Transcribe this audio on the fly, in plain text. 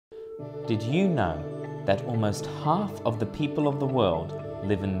Did you know that almost half of the people of the world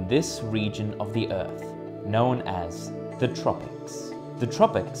live in this region of the Earth, known as the tropics? The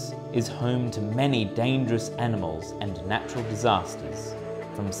tropics is home to many dangerous animals and natural disasters,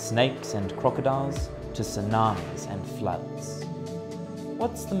 from snakes and crocodiles to tsunamis and floods.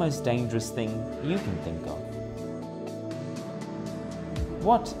 What's the most dangerous thing you can think of?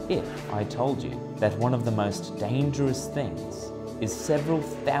 What if I told you that one of the most dangerous things is several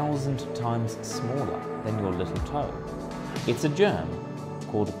thousand times smaller than your little toe? It's a germ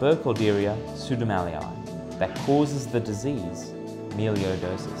called Burkholderia pseudomallei that causes the disease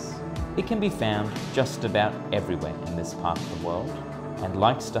Melioidosis. It can be found just about everywhere in this part of the world and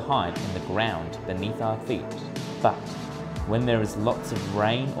likes to hide in the ground beneath our feet. But when there is lots of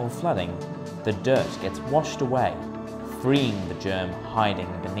rain or flooding, the dirt gets washed away, freeing the germ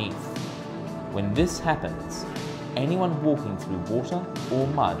hiding beneath. When this happens, anyone walking through water or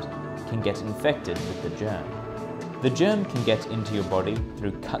mud can get infected with the germ. The germ can get into your body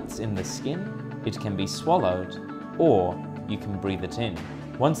through cuts in the skin, it can be swallowed, or you can breathe it in.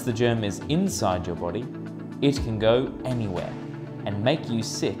 Once the germ is inside your body, it can go anywhere and make you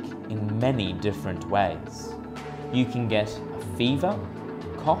sick in many different ways. You can get a fever,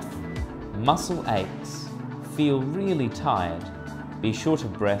 cough, muscle aches, feel really tired, be short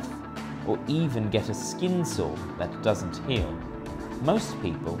of breath, or even get a skin sore that doesn't heal. Most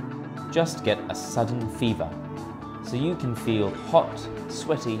people just get a sudden fever, so you can feel hot,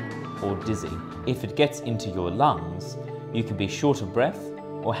 sweaty, or dizzy. If it gets into your lungs, you can be short of breath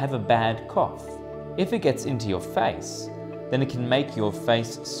or have a bad cough. If it gets into your face, then it can make your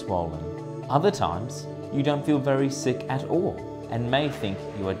face swollen. Other times, you don't feel very sick at all and may think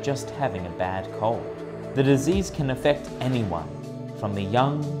you are just having a bad cold. The disease can affect anyone, from the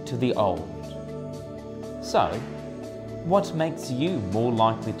young to the old. So, what makes you more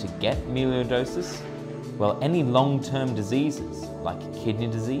likely to get melioidosis? Well, any long-term diseases like kidney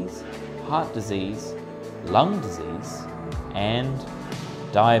disease, heart disease, lung disease, and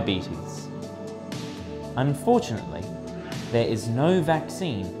diabetes. Unfortunately, there is no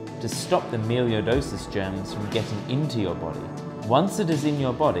vaccine to stop the melioidosis germs from getting into your body. Once it is in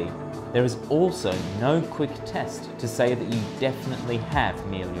your body, there is also no quick test to say that you definitely have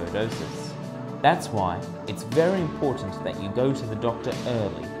melioidosis. That's why it's very important that you go to the doctor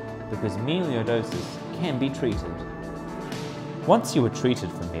early, because melioidosis can be treated. Once you are treated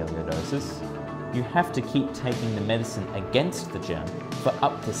for melioidosis, you have to keep taking the medicine against the germ for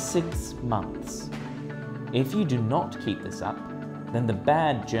up to 6 months. If you do not keep this up, then the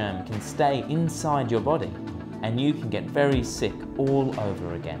bad germ can stay inside your body and you can get very sick all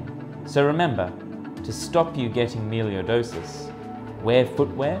over again. So remember, to stop you getting melioidosis, wear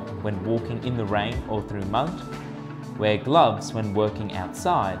footwear when walking in the rain or through mud, wear gloves when working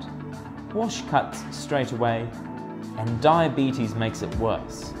outside, wash cuts straight away, and diabetes makes it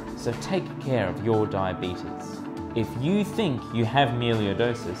worse, so take care of your diabetes. If you think you have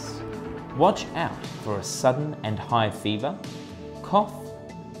melioidosis, watch out for a sudden and high fever, cough,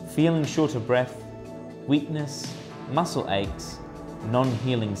 feeling short of breath, weakness, muscle aches,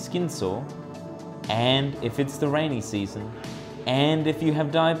 non-healing skin sore, and if it's the rainy season, and if you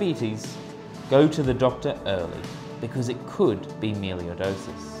have diabetes, go to the doctor early, because it could be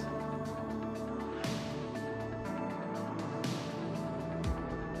melioidosis.